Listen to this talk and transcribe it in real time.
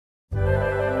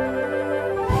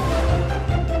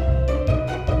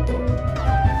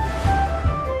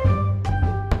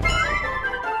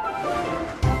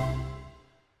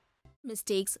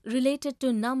mistakes related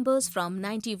to numbers from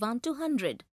 91 to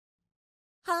 100.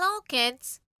 Hello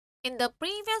kids! In the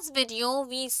previous video,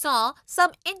 we saw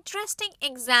some interesting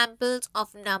examples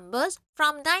of numbers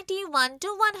from 91 to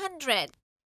 100.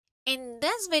 In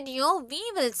this video, we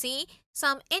will see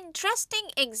some interesting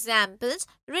examples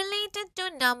related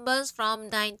to numbers from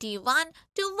 91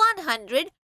 to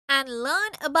 100 and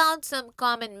learn about some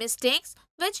common mistakes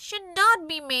which should not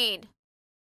be made.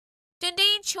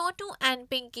 Today, Chotu and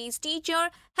Pinky's teacher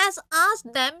has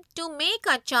asked them to make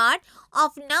a chart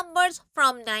of numbers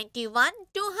from 91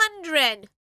 to 100.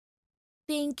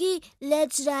 Pinky,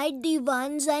 let's write the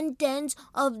ones and tens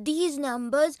of these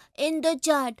numbers in the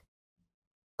chart.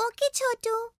 Okay,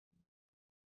 Chotu.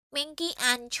 Pinky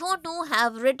and Chotu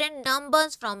have written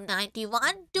numbers from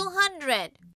 91 to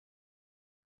 100.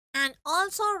 And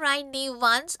also write the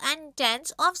ones and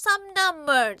tens of some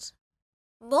numbers.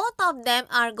 Both of them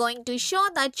are going to show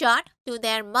the chart to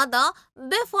their mother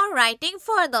before writing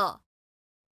further.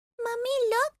 Mummy,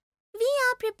 look, we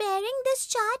are preparing this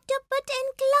chart to put in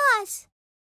class.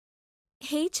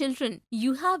 Hey children,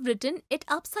 you have written it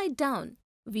upside down.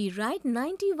 We write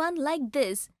 91 like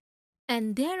this,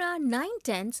 and there are 9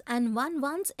 tens and 1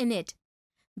 ones in it.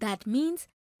 That means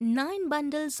 9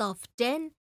 bundles of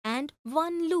 10 and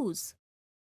 1 loose.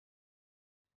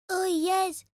 Oh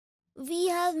yes, we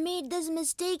have made this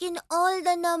mistake in all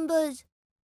the numbers.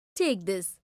 Take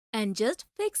this and just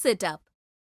fix it up.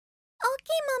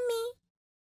 Okay, Mummy.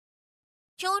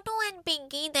 Chotu and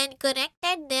Pinky then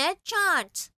corrected their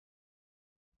charts.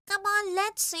 Come on,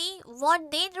 let's see what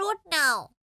they wrote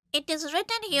now. It is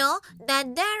written here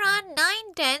that there are 9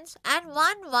 tens and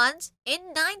 1 ones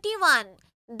in 91.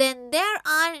 Then there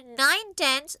are 9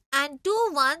 tens and 2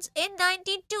 ones in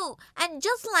 92. And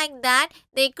just like that,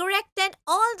 they corrected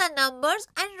all the numbers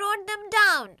and wrote them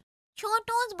down.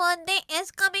 Chotu's birthday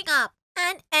is coming up.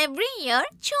 And every year,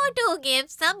 Chotu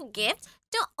gives some gifts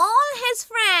to all his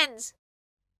friends.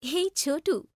 Hey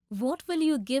Chotu, what will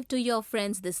you give to your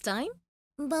friends this time?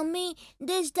 Mummy,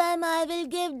 this time I will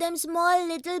give them small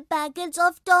little packets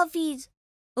of toffees.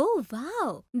 Oh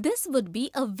wow, this would be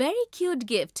a very cute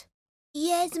gift.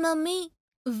 Yes, Mummy.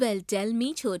 Well, tell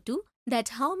me, Chotu, that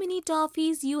how many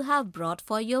toffees you have brought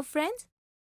for your friends?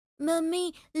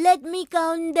 Mummy, let me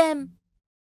count them.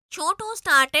 Chotu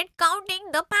started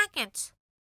counting the packets.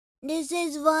 This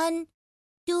is 1,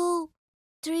 2,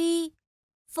 3,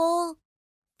 4,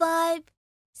 5,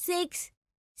 6,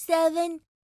 7,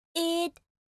 8,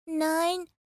 9,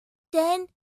 10.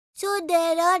 So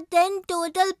there are 10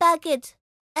 total packets.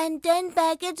 And 10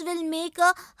 packets will make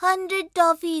 100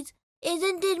 toffees.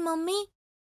 Isn't it, Mummy?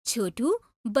 Chotu,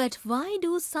 but why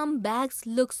do some bags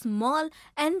look small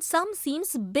and some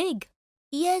seems big?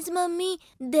 Yes, Mummy,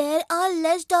 there are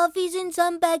less toffees in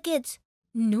some packets.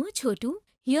 No, Chotu.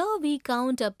 Here we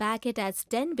count a packet as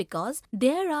 10 because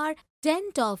there are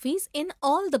 10 toffees in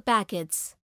all the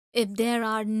packets. If there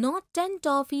are not 10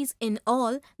 toffees in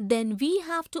all, then we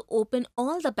have to open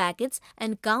all the packets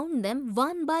and count them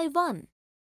one by one.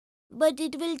 But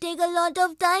it will take a lot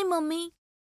of time, Mummy.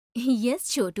 Yes,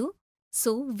 Chotu.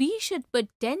 So we should put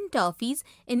 10 toffees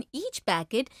in each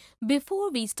packet before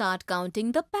we start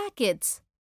counting the packets.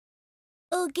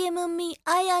 Okay, Mummy,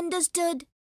 I understood.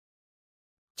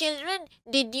 Children,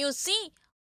 did you see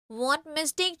what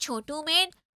mistake Chotu made?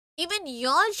 Even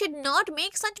y'all should not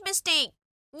make such mistake.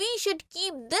 We should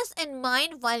keep this in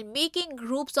mind while making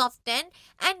groups of 10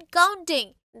 and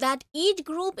counting that each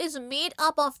group is made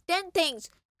up of 10 things.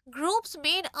 Groups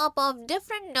made up of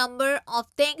different number of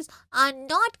things are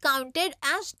not counted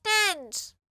as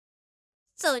tens.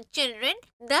 So children,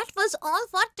 that was all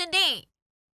for today.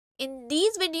 In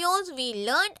these videos, we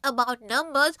learned about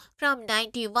numbers from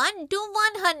 91 to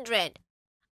 100.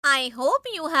 I hope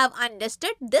you have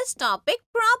understood this topic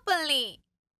properly.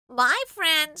 Bye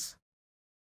friends.